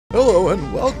Hello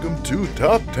and welcome to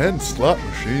Top 10 Slot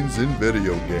Machines in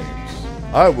Video Games.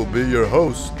 I will be your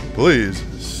host. Please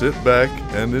sit back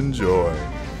and enjoy.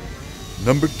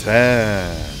 Number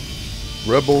 10.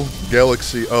 Rebel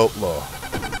Galaxy Outlaw.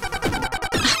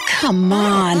 Come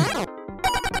on.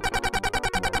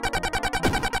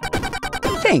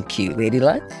 Thank you, Lady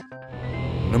Luck.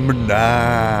 Number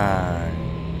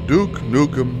 9. Duke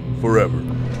Nukem Forever.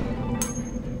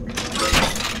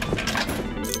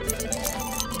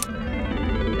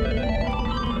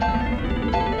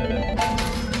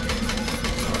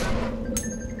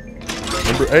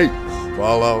 Number 8.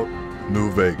 Fallout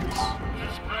New Vegas.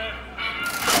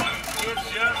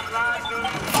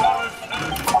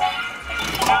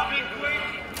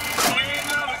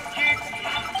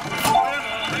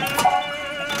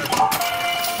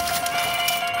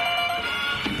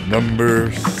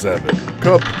 Number 7.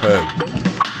 Cuphead.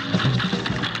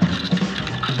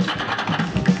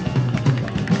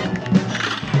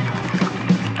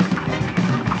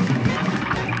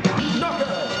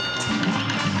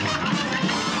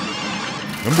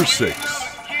 Number 6.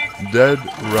 Dead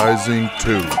Rising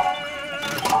 2.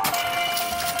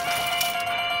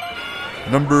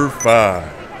 Number 5.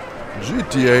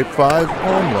 GTA 5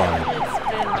 Online.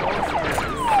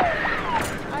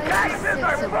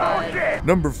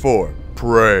 Number 4.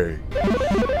 Prey.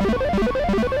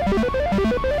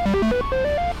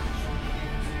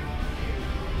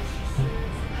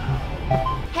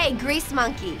 Hey, Grease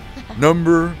Monkey.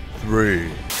 Number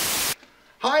 3.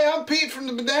 Hi, I'm Pete from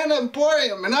the Banana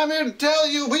Emporium, and I'm here to tell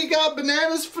you we got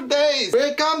bananas for days.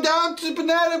 We come down to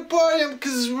Banana Emporium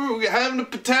because we're having a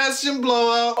potassium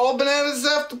blowout. All bananas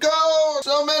have to go.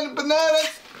 So many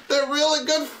bananas. They're really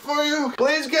good for you.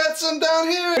 Please get some down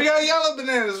here. We got yellow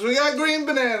bananas. We got green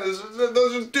bananas.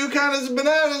 Those are 2 kinds of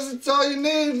bananas. That's all you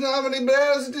need. How many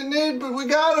bananas do you need? But we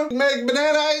got them. We make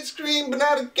banana ice cream,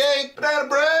 banana cake, banana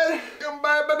bread. Come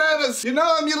buy bananas. You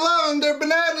know them, you love them. They're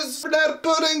bananas. Banana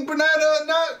pudding, banana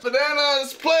nut, banana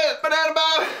split, banana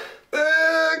bar.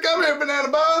 Come here, Banana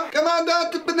Bar. Come on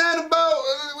down to Banana Boat.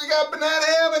 We got banana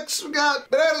hammocks. We got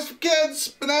bananas for kids,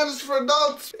 bananas for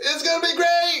adults. It's gonna be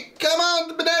great. Come on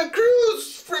to Banana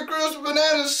Cruise. Free cruise with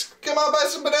bananas. Come on, buy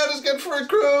some bananas, get free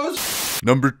cruise.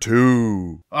 Number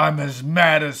 2. I'm as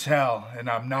mad as hell, and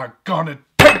I'm not gonna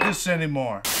take this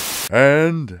anymore.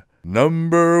 And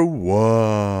number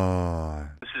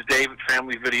 1. This is David,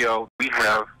 Family Video. We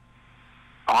have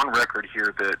on record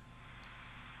here that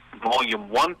Volume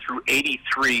 1 through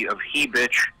 83 of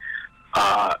He-Bitch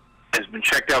has been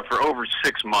checked out for over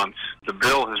 6 months. The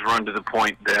bill has run to the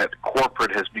point that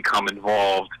corporate has become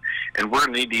involved, and we're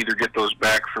going to need to either get those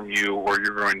back from you or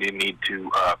you're going to need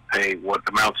to pay what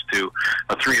amounts to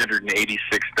a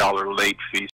 $386 late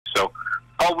fee. So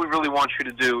all we really want you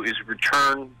to do is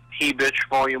return He-Bitch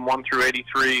Volume 1 through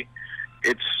 83.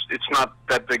 It's not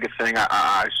that big a thing.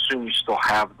 I assume you still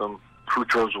have them. Who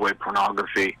throws away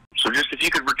pornography? So just if you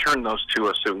could return those to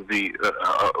us, it would be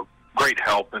a great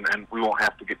help, and we won't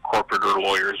have to get corporate or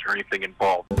lawyers or anything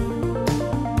involved.